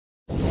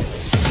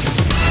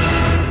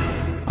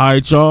All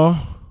right, y'all.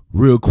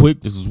 Real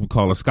quick, this is what we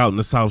call a Scout in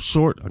the South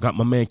Short. I got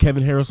my man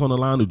Kevin Harris on the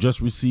line who just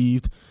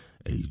received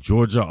a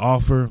Georgia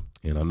offer,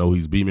 and I know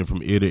he's beaming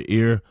from ear to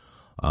ear.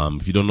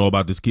 If you don't know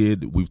about this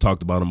kid, we've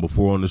talked about him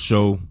before on the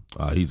show.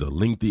 He's a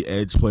lengthy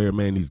edge player,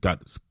 man. He's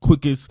got the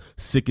quickest,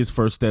 sickest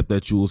first step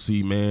that you will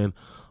see, man.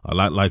 A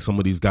lot like some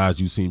of these guys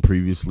you've seen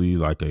previously,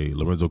 like a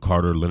Lorenzo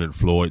Carter, Leonard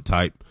Floyd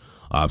type.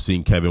 I've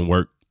seen Kevin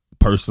work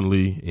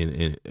personally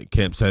in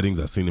camp settings.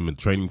 I've seen him in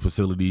training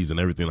facilities and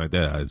everything like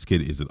that. This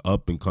kid is an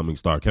up-and-coming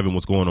star. Kevin,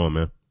 what's going on,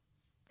 man?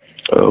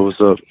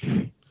 What's up?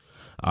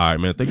 All right,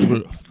 man.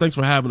 Thanks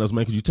for having us,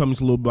 man. Could you tell me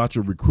a little about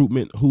your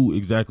recruitment? Who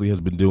exactly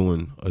has been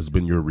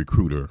your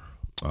recruiter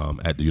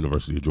at the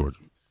University of Georgia?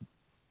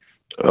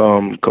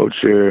 Coach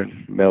here,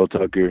 Mel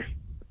Tucker,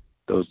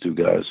 those two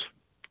guys.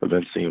 I've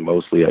been seeing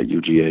mostly at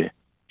UGA,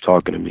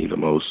 talking to me the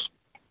most.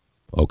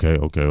 Okay.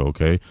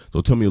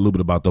 So tell me a little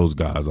bit about those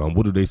guys.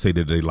 What do they say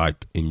that they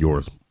like in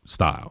your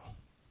style?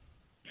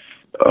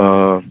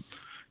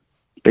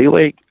 They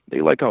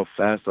like how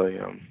fast I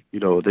am. You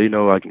know, they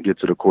know I can get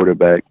to the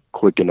quarterback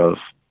quick enough,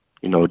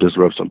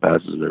 disrupt some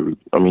passes.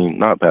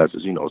 Not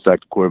passes, sack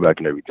the quarterback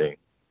and everything.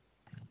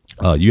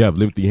 You have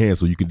lengthy hands,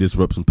 so you can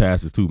disrupt some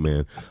passes too,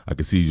 man. I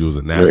can see you as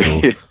a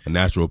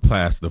natural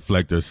pass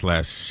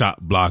deflector / shot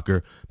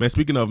blocker. Man,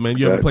 speaking of, man,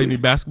 you ever played any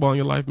basketball in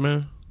your life,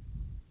 man?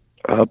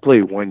 I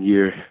played 1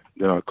 year,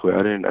 then I quit.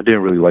 I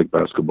didn't really like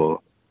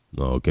basketball.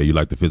 Oh, okay. You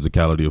like the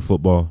physicality of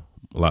football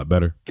a lot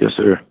better? Yes,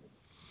 sir.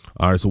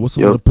 All right. So what's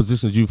some of the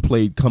positions you've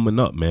played coming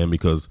up, man?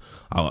 Because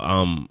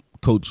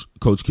Coach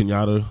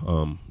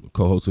Kenyatta,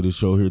 co-host of this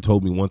show here,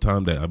 told me one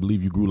time that I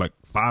believe you grew like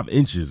 5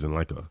 inches in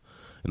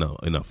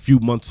in a few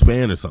months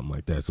span or something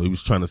like that. So he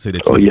was trying to say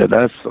that.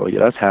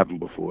 That's happened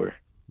before.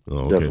 Oh,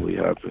 okay. Definitely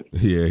happened.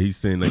 Yeah, he's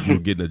saying that you're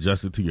getting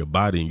adjusted to your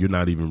body and you're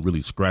not even really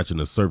scratching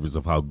the surface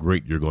of how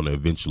great you're going to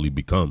eventually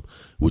become,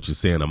 which is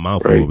saying a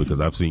mouthful, right?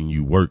 Because I've seen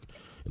you work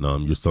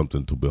and you're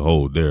something to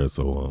behold there.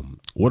 So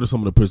what are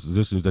some of the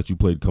positions that you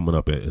played coming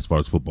up as far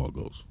as football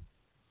goes?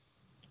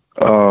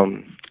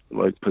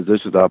 Like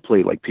positions I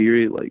played, like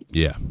period, like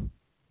yeah,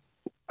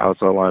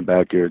 outside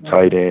linebacker,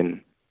 tight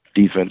end,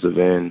 defensive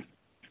end.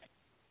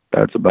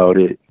 That's about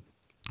it.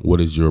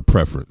 What is your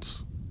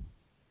preference?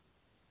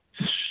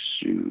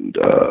 Shoot,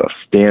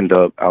 stand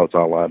up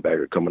outside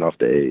linebacker coming off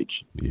the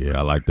edge. Yeah,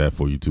 I like that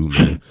for you too,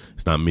 man.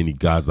 It's not many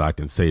guys that I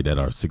can say that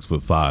are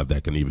 6'5"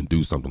 that can even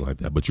do something like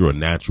that. But you're a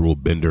natural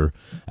bender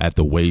at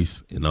the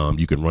waist, and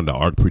you can run the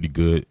arc pretty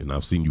good. And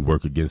I've seen you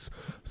work against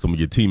some of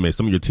your teammates.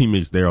 Some of your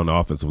teammates there on the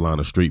offensive line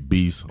are straight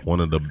beasts. One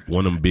of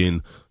them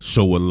being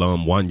show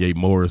alum Wanye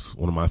Morris,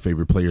 one of my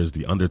favorite players,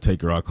 the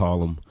Undertaker, I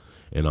call him.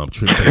 And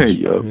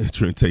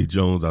Trente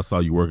Jones, I saw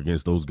you work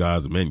against those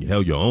guys. And man, you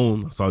held your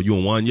own. I saw you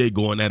and Wanye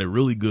going at it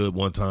really good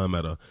one time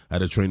at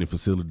a training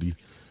facility.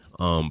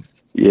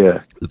 Yeah.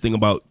 The thing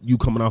about you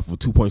coming off of a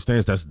 2-point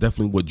stance, that's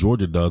definitely what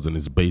Georgia does in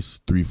its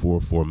base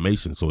 3-4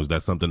 formation. So is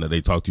that something that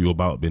they talk to you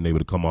about, being able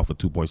to come off a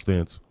 2-point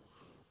stance?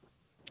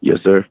 Yes,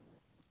 sir.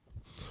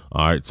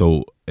 All right.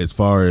 So as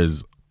far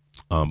as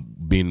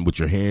being with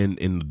your hand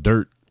in the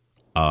dirt,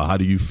 how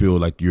do you feel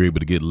like you're able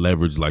to get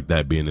leverage like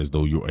that, being as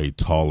though you're a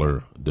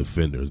taller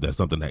defender? Is that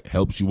something that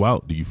helps you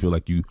out? Do you feel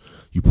like you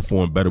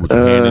perform better with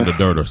your hand in the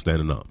dirt or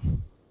standing up?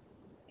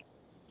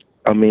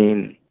 I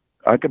mean,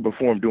 I can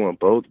perform doing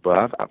both,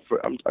 but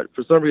for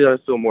some reason I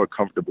feel more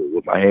comfortable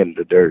with my hand in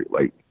the dirt.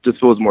 Like, just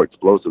feels more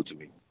explosive to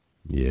me.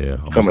 Yeah,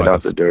 coming like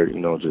out the dirt,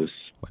 just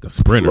like a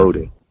sprinter.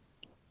 Floating.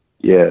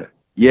 Yeah.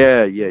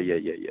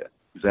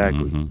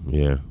 Exactly. Mm-hmm.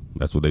 Yeah.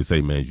 That's what they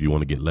say, man. If you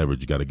want to get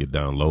leverage, you got to get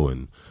down low.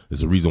 And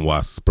there's a reason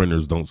why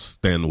sprinters don't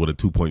stand with a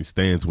 2-point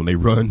stance when they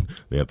run.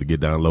 They have to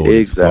get down low and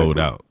explode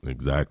out.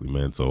 Exactly,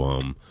 man. So,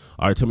 all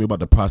right, tell me about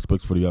the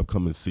prospects for the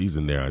upcoming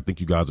season there. I think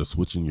you guys are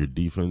switching your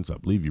defense. I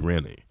believe you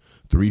ran a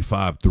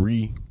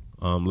 3-5-3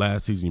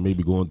 last season. You may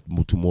be going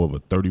to more of a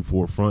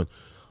 34 front.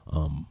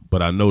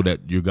 But I know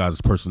that your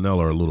guys' personnel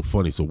are a little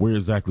funny. So where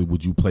exactly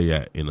would you play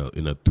at in a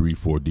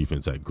 3-4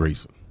 defense at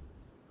Grayson?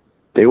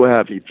 They would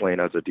have me playing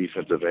as a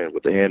defensive end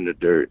with the hand in the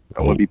dirt. I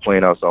wouldn't be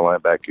playing outside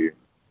linebacker.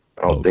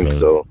 I don't think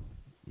so.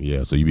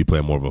 Yeah, so you'd be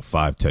playing more of a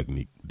 5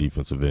 technique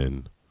defensive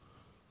end,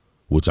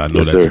 which I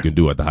know that you can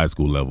do at the high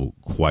school level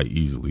quite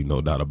easily, no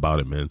doubt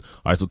about it, man.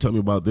 All right, so tell me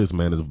about this,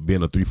 man. As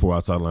being a 3-4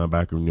 outside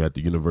linebacker when you're at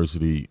the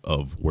University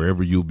of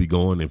wherever you'll be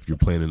going, if you're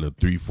playing in a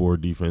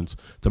 3-4 defense,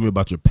 tell me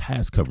about your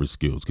pass coverage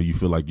skills. Can you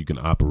feel like you can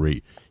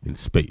operate in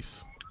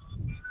space?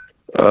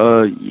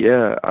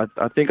 Yeah,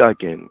 I think I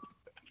can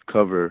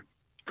cover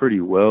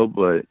pretty well,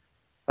 but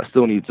I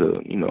still need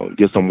to,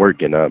 get some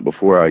work in that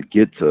before I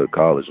get to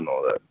college and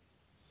all that.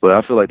 But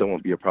I feel like that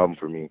won't be a problem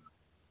for me.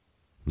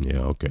 Yeah,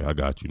 okay, I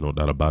got you. No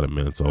doubt about it,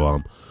 man.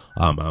 So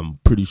I'm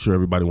pretty sure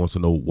everybody wants to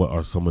know what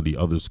are some of the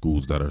other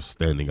schools that are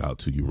standing out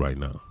to you right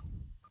now.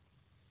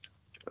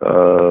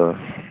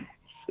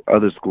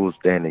 Other schools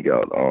standing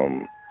out.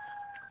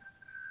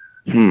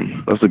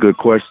 That's a good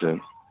question.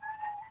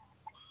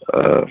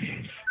 Hold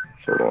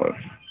on.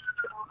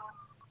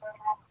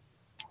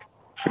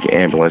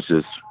 ambulance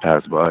just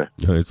passed by.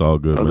 It's all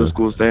good, Other man.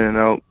 schools standing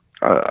out,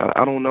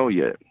 I don't know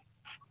yet.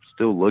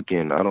 Still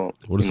looking. I don't.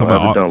 What are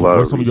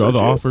some of your other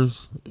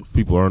offers? If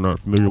people are not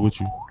familiar with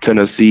you,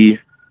 Tennessee,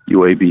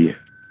 UAB.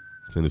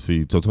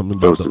 Tennessee. So tell me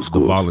about the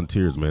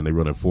Volunteers, man. They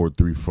run a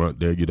 4-3 front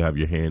there. You'd have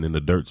your hand in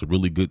the dirt. It's a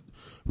really good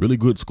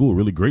school,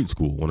 really great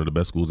school. One of the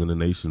best schools in the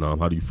nation.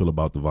 How do you feel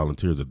about the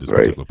Volunteers at this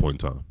particular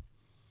point in time?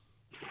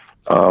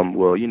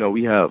 Well,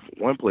 we have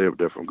one player up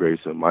there from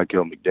Grayson,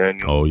 Michael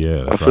McDaniel. Oh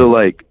yeah, I feel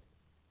like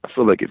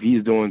if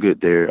he's doing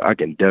good there, I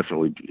can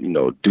definitely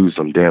do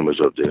some damage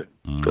up there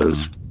because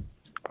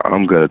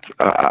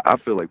I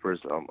feel like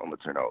personally I'm gonna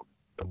turn out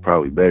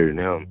probably better than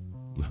him.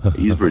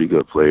 He's a pretty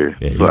good player.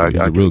 Yeah, he's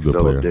a real good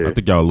player. I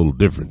think y'all a little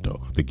different though.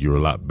 I think you're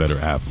a lot better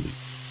athlete.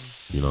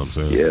 You know what I'm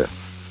saying? Yeah.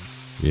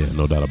 Yeah,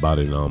 no doubt about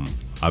it.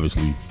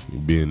 Obviously,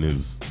 being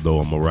as though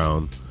I'm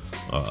around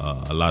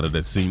a lot of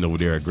that scene over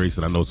there at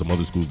Grayson, I know some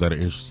other schools that are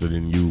interested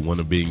in you. One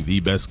of being the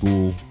best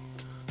school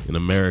in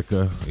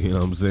America. You know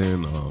what I'm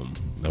saying?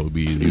 That would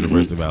be the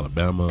University of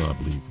Alabama, I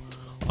believe.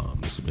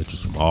 There's some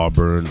interest from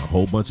Auburn, a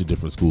whole bunch of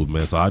different schools,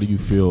 man. So how do you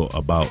feel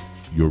about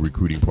your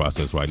recruiting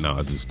process right now?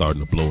 Is it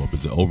starting to blow up?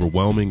 Is it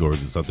overwhelming, or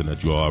is it something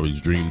that you always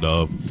dreamed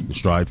of and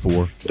strived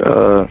for?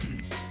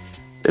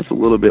 It's a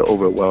little bit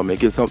overwhelming.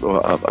 It's something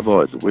I've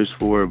always wished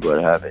for,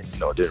 but haven't,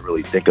 didn't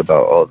really think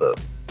about all the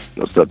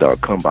stuff that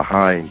would come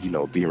behind,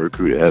 being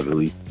recruited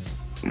heavily,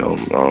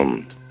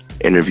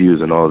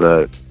 interviews and all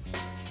that.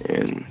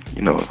 And,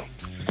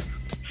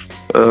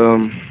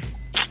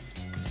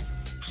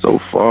 so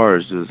far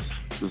it's just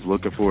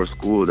looking for a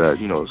school that,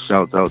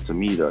 shouts out to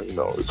me that,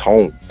 it's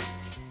home.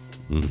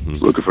 Mm-hmm.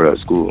 Just looking for that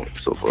school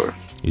so far.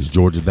 Is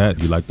Georgia that?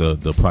 You like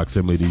the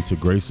proximity to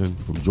Grayson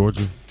from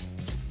Georgia?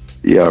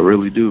 Yeah, I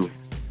really do.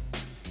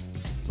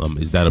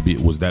 Was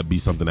that be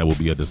something that will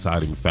be a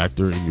deciding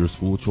factor in your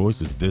school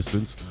choice? Is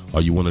distance?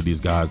 Are you one of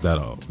these guys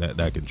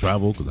that can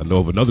travel? Because I know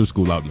of another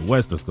school out in the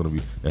West that's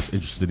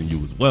interested in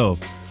you as well.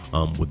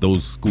 Would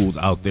those schools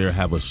out there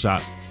have a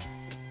shot?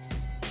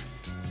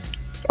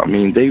 I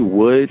mean, they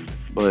would,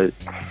 but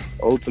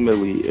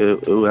ultimately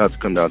it would have to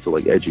come down to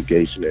like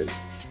education and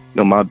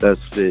my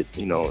best fit.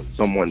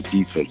 Someone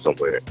decent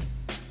somewhere.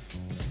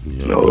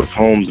 Yeah, if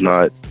home's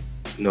not,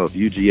 if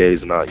UGA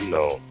is not,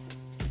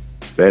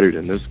 better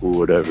than this school,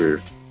 whatever,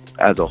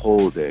 as a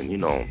whole, then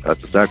have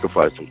to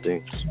sacrifice some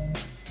things.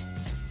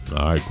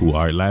 All right, cool.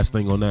 All right, last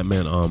thing on that,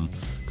 man.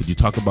 Could you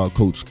talk about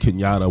Coach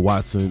Kenyatta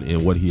Watson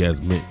and what he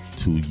has meant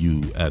to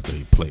you as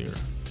a player?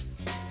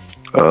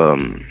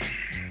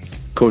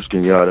 Coach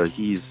Kenyatta,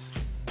 he's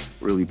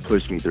really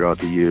pushed me throughout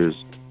the years.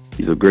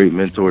 He's a great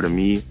mentor to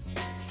me,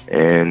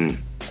 and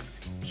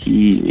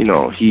he's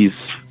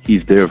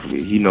there for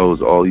me. He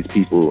knows all these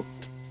people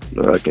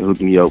that can hook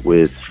me up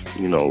with,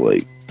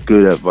 like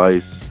good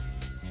advice,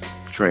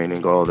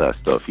 training, all that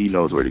stuff. He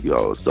knows where to get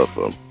all the stuff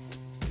from.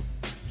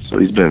 So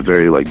he's been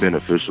very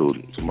beneficial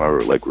to my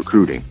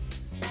recruiting.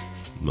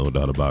 No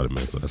doubt about it,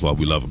 man. So that's why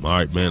we love him. All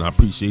right, man. I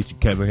appreciate you,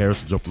 Kevin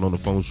Harris, jumping on the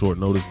phone short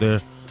notice there.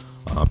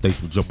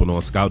 Thanks for jumping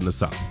on Scouting the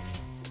South.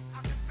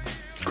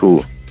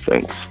 Cool.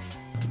 Thanks.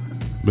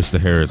 Mr.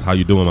 Harris, how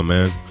you doing, my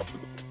man?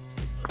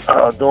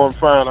 Doing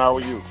fine. How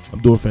are you? I'm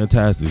doing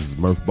fantastic. This is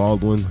Murph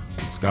Baldwin,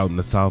 Scouting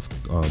the South,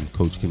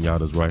 Coach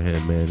Kenyatta's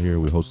right-hand man here.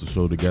 We host the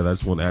show together. I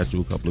just want to ask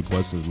you a couple of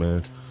questions,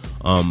 man.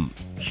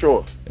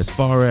 Sure. As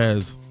far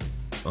as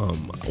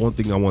one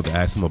thing I want to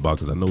ask him about,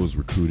 because I know his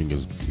recruiting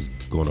is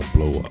going to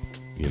blow up.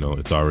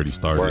 It's already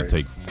starting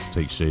to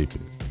take shape.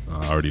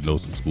 I already know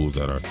some schools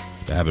that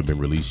haven't been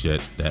released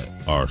yet that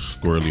are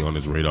squarely on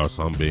his radar,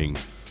 some being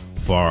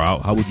far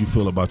out. How would you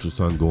feel about your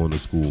son going to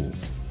school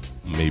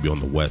maybe on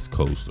the West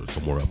Coast or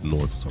somewhere up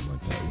north or something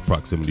like that? Would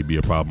proximity be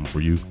a problem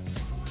for you?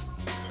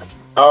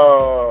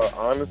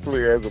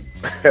 Honestly, as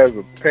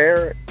a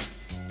parent,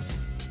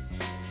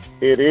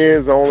 it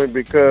is, only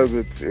because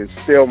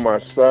it's still my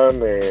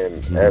son,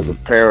 and as a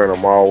parent,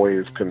 I'm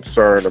always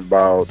concerned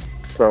about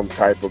some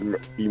type of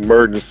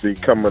emergency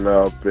coming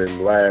up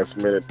and last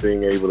minute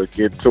being able to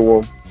get to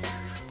him.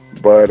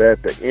 But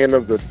at the end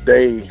of the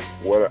day,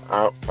 what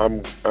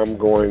I'm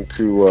going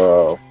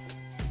to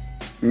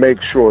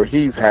make sure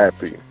he's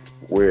happy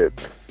with,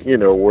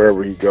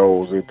 wherever he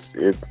goes.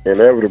 It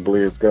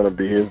inevitably is going to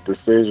be his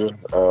decision.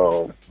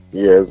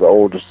 He has an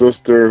older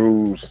sister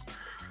who's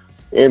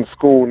in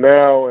school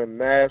now in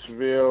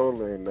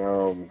Nashville,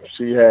 and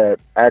she had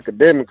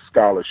academic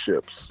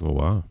scholarships. Oh,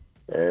 wow.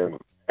 And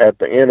at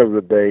the end of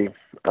the day,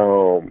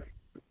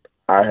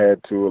 I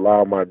had to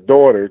allow my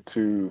daughter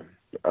to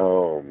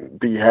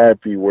be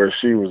happy where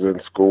she was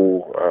in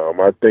school.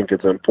 I think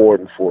it's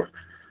important for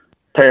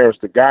parents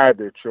to guide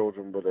their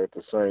children, but at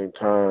the same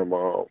time,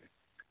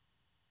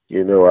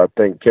 I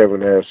think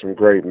Kevin has some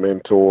great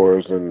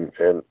mentors, and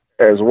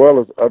as well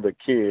as other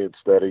kids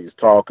that he's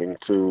talking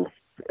to,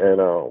 and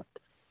of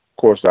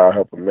course I'll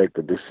help him make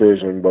the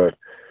decision. But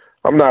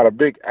I'm not a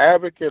big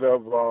advocate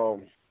of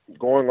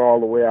going all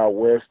the way out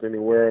west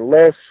anywhere,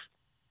 unless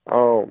it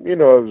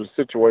was a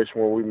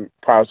situation where we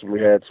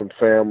possibly had some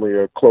family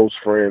or close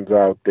friends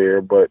out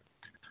there. But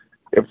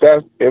if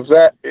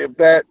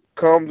that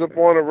comes up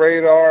on the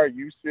radar,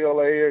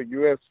 UCLA or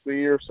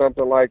USC or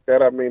something like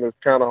that, I mean, it's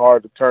kind of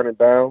hard to turn it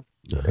down.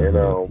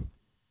 And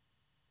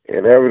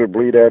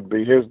inevitably that'd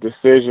be his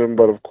decision.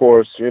 But of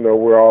course,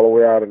 we're all the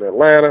way out in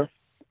Atlanta,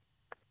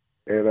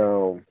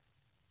 and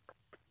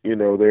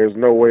there's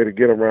no way to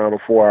get around a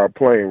 4-hour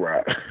plane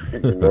ride.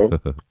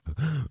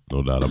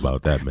 No doubt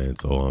about that, man.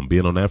 So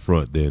being on that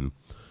front, then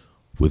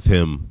with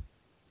him,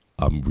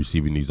 I'm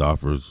receiving these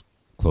offers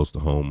close to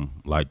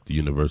home, like the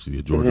University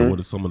of Georgia. What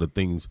are some of the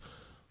things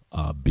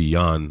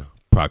beyond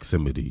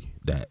proximity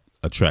that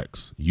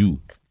attracts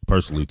you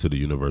personally to the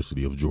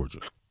University of Georgia?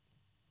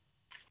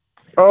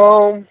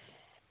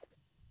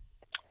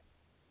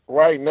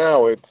 Right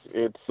now it's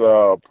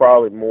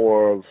probably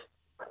more of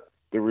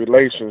the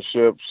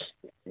relationships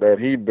that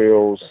he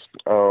builds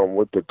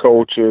with the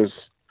coaches.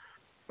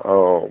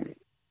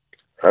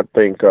 I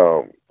think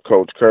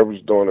Coach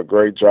Kirby's doing a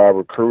great job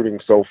recruiting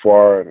so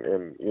far,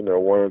 and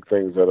one of the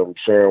things that I'm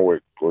sharing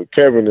with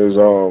Kevin is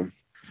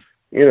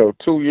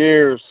 2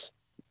 years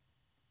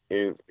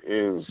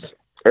is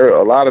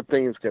a lot of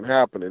things can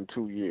happen in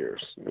 2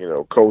 years.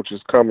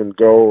 Coaches come and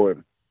go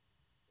and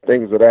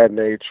things of that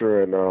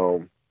nature, and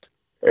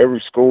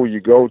every school you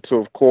go to,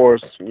 of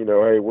course,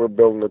 hey, we're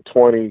building a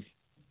 $20,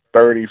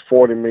 $30,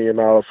 $40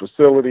 million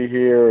facility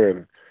here,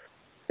 and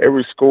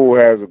every school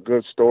has a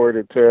good story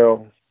to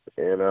tell.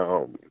 And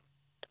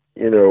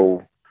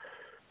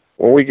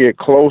when we get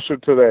closer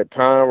to that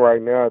time,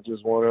 right now, I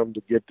just want them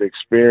to get the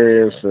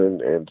experience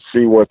and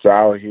see what's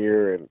out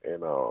here and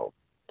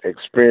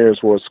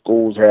experience what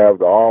schools have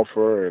to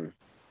offer. And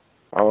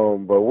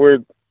but we're,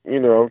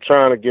 I'm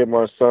trying to get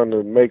my son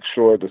to make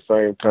sure at the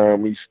same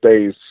time he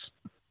stays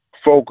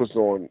focused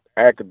on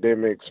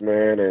academics,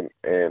 man,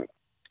 and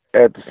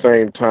at the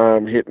same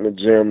time hitting the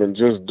gym and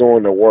just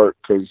doing the work,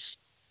 because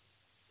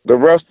the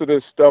rest of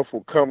this stuff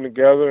will come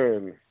together,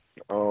 and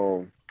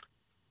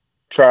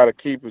try to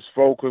keep his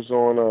focus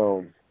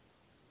on,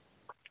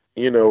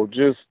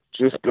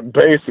 just the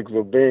basics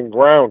of being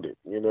grounded,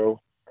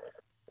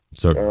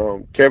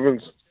 Sure.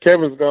 Kevin's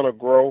gonna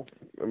grow.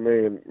 I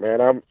mean,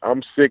 man,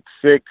 I'm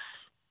 6'6".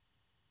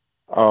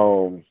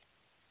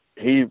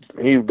 He's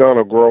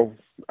gonna grow.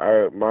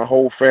 My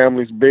whole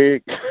family's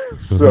big,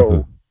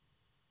 so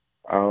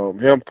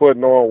him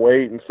putting on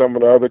weight and some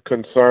of the other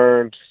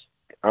concerns,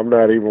 I'm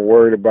not even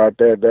worried about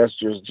that. That's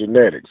just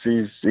genetics.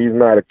 He's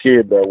not a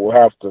kid that will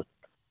have to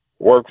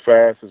work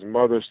fast. His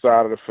mother's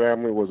side of the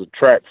family was a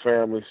track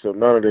family, so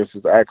none of this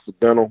is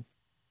accidental.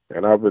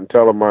 And I've been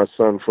telling my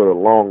son for the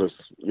longest,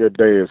 your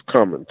day is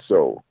coming.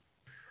 So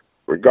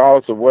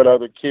regardless of what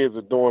other kids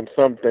are doing,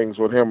 some things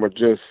with him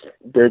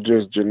they're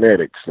just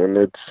genetics. And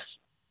it's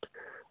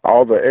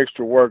all the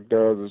extra work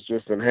does is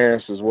just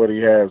enhances what he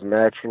has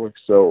naturally.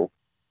 So,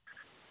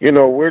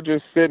 we're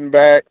just sitting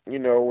back,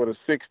 with a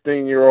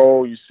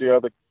 16-year-old. You see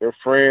their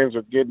friends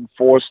are getting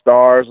 4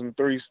 stars and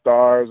 3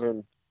 stars,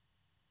 and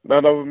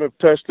none of them have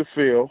touched the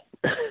field.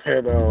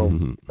 And,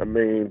 I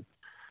mean,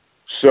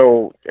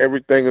 so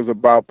everything is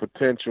about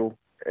potential.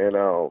 And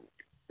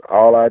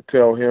all I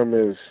tell him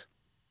is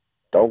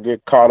don't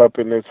get caught up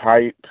in this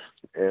hype,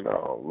 and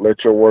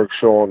let your work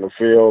show on the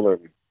field,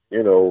 and,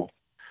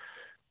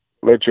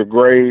 let your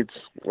grades,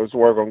 let's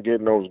work on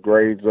getting those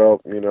grades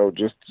up,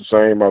 just the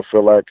same. I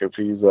feel like if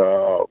he's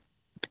a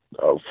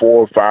 4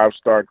 or 5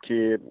 star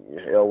kid,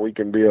 hell, we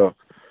can be a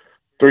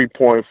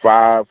 3.5,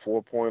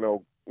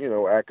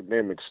 4.0,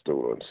 academic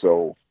student.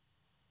 So,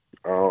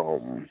 I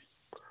don't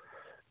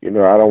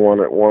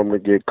want him to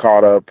get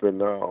caught up in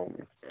the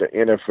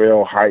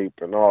NFL hype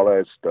and all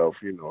that stuff.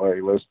 Hey,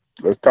 let's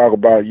talk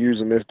about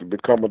using this to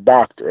become a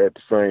doctor at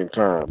the same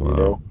time.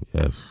 Wow.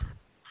 Yes.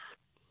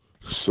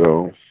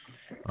 So.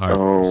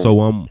 All right.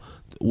 So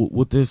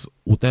with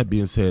that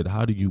being said,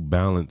 how do you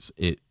balance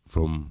it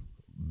from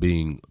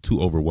being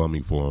too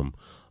overwhelming for him?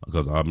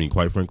 Because I mean,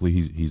 quite frankly,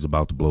 he's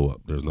about to blow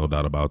up. There's no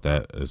doubt about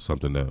that. It's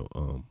something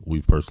that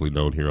we've personally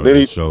known here on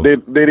this show.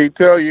 Did he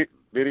tell you?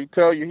 Did he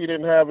tell you he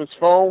didn't have his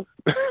phone,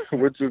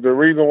 which is the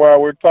reason why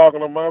we're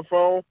talking on my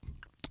phone?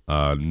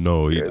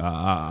 No,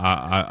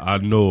 I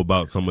know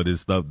about some of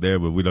this stuff there,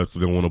 but we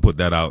don't want to put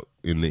that out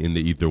in the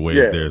ether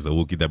ways there. So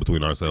we'll keep that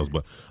between ourselves.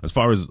 But as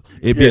far as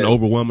it being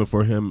overwhelming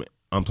for him,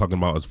 I'm talking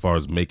about as far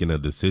as making a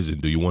decision.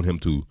 Do you want him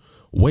to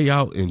weigh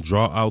out and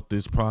draw out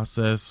this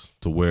process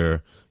to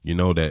where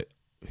that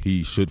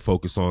he should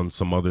focus on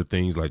some other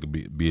things, like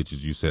be it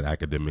as you said,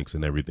 academics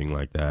and everything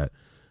like that,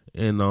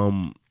 and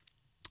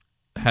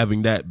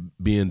having that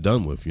being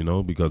done with,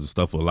 because the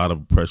stuff, a lot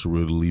of pressure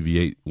will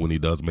alleviate when he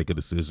does make a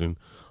decision.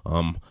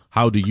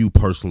 How do you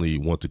personally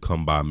want to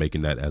come by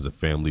making that as a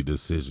family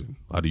decision?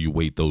 How do you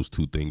weigh those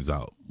two things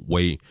out?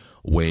 Weighing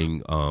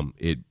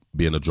it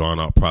being a drawn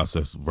out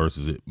process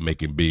versus it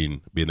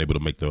being able to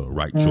make the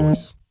right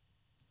choice.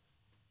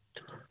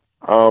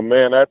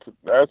 Man,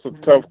 that's a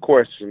tough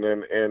question,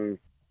 and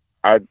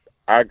I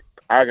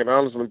can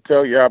honestly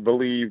tell you, I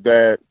believe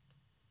that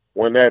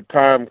when that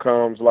time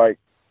comes, like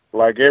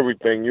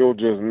everything, you'll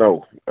just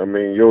know. I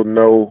mean, you'll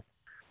know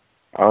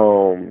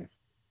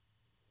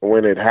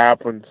when it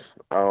happens.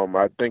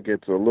 I think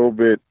it's a little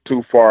bit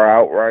too far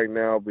out right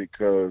now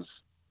because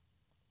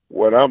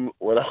what I'm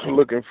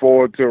looking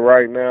forward to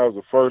right now is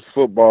the first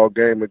football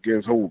game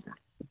against Hoover,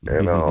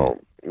 and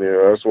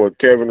that's what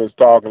Kevin is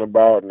talking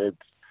about, and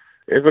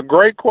it's a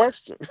great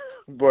question,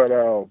 but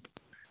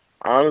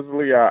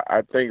honestly,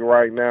 I think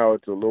right now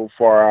it's a little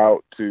far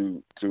out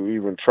to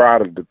even try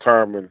to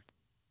determine.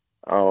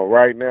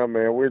 Right now,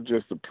 man, we're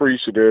just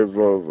appreciative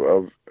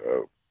of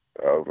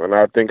and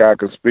I think I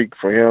can speak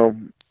for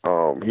him.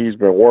 He's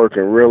been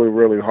working really,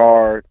 really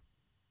hard.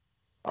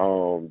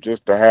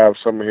 Just to have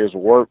some of his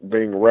work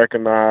being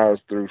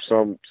recognized through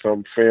some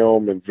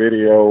film and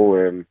video,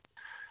 and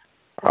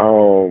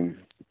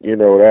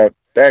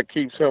that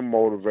keeps him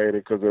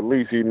motivated because at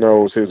least he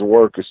knows his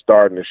work is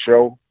starting to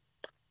show.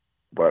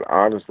 But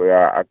honestly,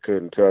 I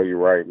couldn't tell you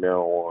right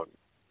now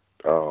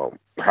on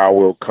how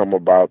we'll come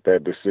about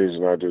that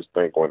decision. I just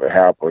think when it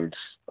happens,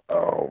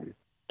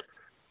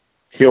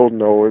 he'll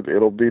know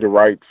it'll be the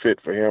right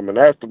fit for him, and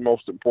that's the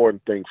most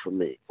important thing for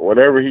me.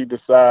 Whatever he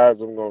decides,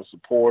 I'm going to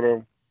support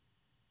him.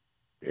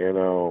 And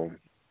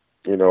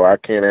I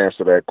can't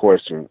answer that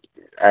question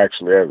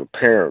actually as a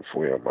parent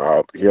for him.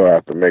 He'll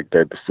have to make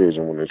that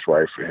decision when it's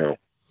right for him.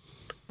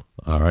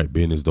 All right,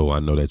 being as though I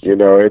know that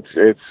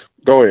it's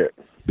go ahead.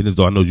 Being as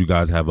though I know you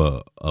guys have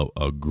a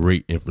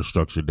great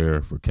infrastructure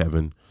there for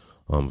Kevin.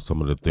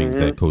 Some of the things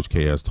that Coach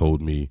K has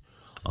told me,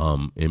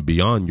 and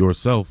beyond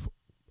yourself,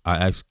 I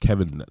asked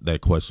Kevin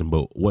that question,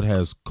 but what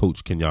has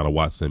Coach Kenyatta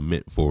Watson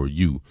meant for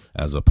you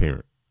as a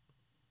parent?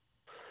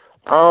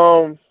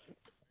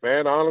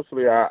 Man,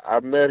 honestly, I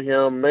met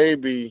him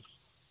maybe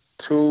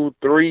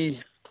 3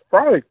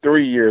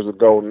 years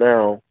ago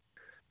now.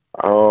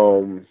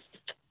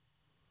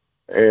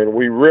 And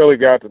we really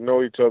got to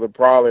know each other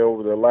probably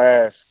over the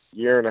last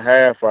year and a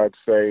half, I'd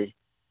say.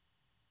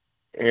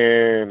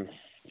 And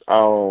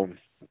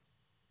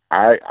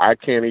I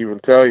can't even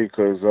tell you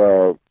because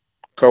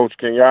Coach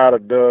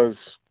Kenyatta does,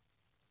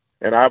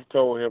 and I've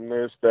told him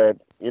this, that,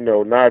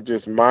 not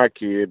just my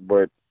kid,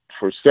 but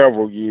for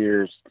several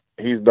years,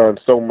 he's done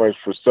so much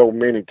for so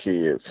many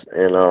kids.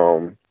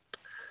 And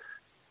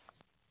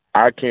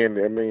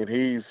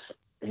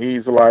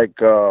he's like,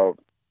 for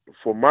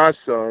my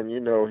son,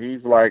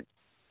 he's like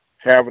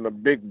having a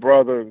big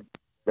brother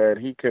that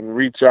he can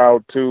reach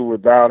out to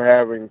without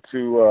having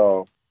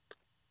to,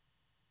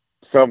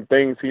 some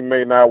things he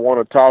may not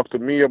want to talk to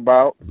me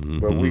about,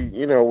 but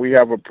we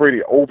have a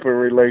pretty open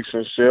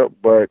relationship,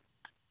 but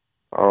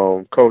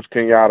Coach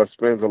Kenyatta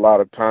spends a lot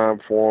of time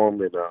for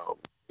him, and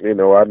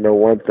I know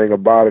one thing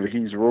about it,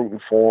 he's rooting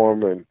for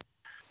him, and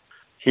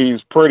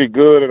he's pretty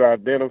good at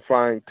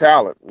identifying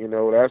talent.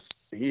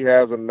 He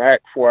has a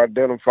knack for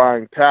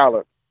identifying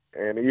talent,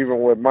 and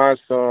even with my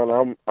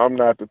son, I'm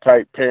not the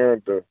type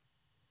parent to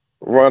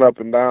run up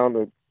and down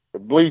the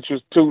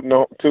bleachers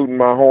tooting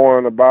my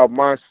horn about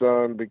my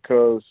son,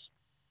 because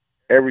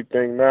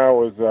everything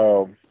now is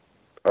a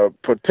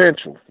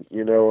potential,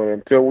 and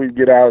until we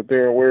get out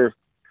there and we're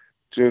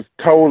just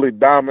totally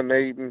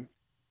dominating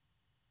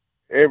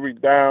every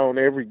down,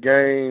 every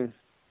game,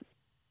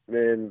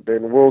 then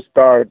we'll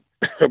start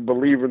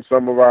believing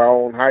some of our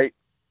own hype.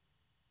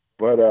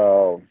 But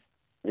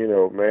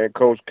man,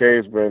 Coach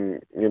K's been,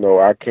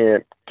 I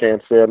can't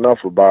say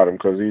enough about him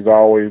because he's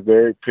always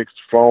there. He picks the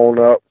phone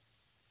up,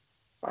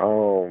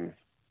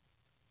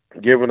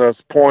 giving us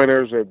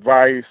pointers,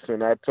 advice.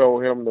 And I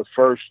told him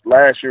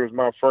last year was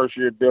my first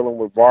year dealing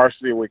with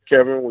varsity with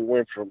Kevin. We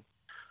went from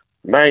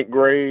 9th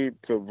grade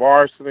to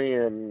varsity,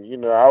 and,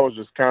 I was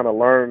just kind of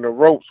learning the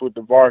ropes with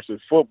the varsity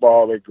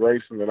football at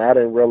Grayson, and I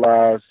didn't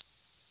realize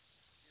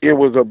it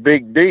was a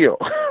big deal,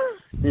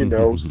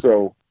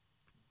 so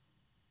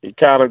he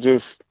kind of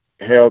just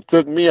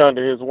took me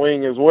under his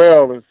wing as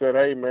well and said,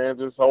 hey, man,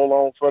 just hold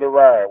on for the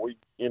ride. We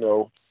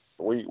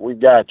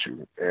got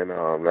you. And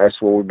that's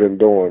what we've been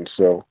doing.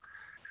 So,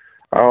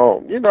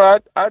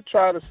 I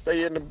try to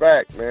stay in the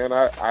back, man.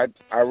 I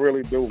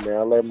really do, man.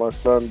 I let my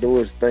son do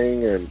his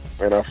thing, and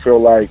I feel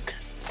like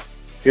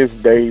his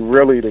day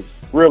really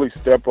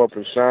step up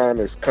and shine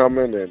is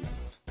coming. And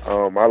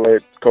I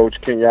let Coach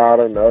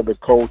Kenyatta and the other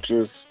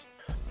coaches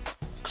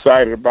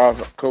excited about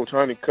Coach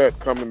Honeycutt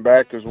coming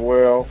back as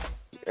well.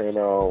 And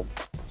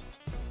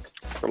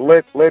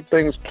let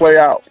things play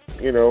out,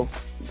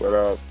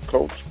 But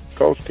Coach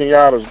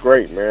Kenyatta's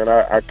great, man.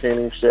 I can't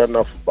even say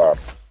enough about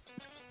him.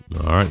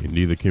 All right, and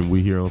neither can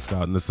we here on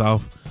Scott in the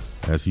South,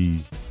 as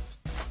he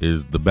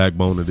is the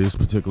backbone of this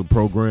particular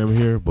program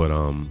here. But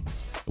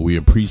we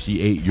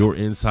appreciate your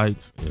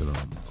insights and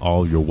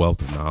all your wealth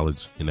of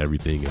knowledge and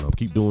everything. And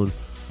keep doing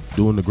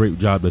the great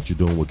job that you're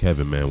doing with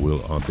Kevin, man. We'll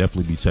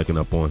definitely be checking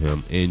up on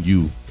him and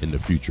you in the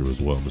future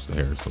as well, Mr.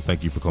 Harris. So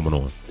thank you for coming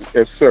on.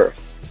 Yes, sir.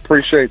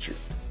 Appreciate you.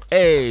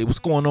 Hey, what's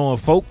going on,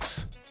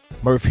 folks?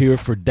 Murph here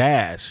for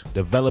Dash.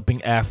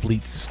 Developing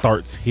athletes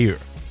starts here.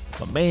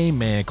 My main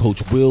man,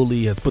 Coach Will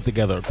Lee, has put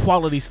together a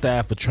quality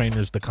staff of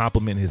trainers to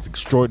complement his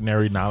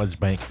extraordinary knowledge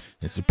bank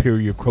and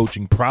superior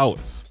coaching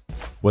prowess.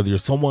 Whether you're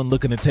someone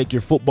looking to take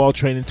your football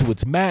training to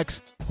its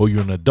max, or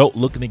you're an adult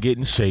looking to get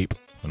in shape,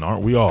 and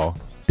aren't we all,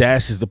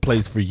 Dash is the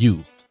place for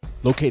you.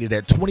 Located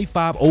at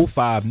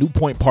 2505 New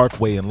Point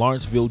Parkway in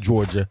Lawrenceville,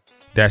 Georgia,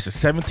 Dash's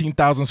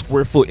 17,000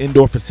 square foot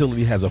indoor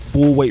facility has a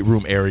full weight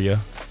room area,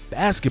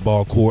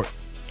 basketball court,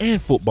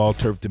 and football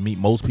turf to meet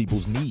most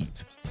people's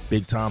needs.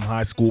 Big time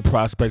high school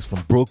prospects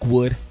from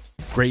Brookwood,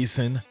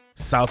 Grayson,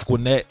 South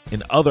Gwinnett,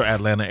 and other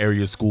Atlanta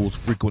area schools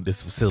frequent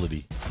this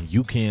facility, and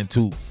you can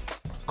too.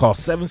 Call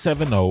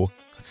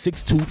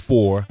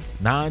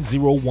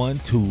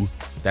 770-624-9012.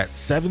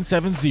 That's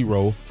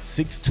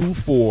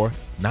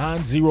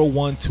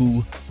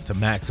 770-624-9012 to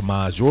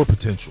maximize your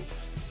potential.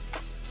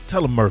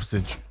 Tell them Murph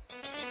sent you.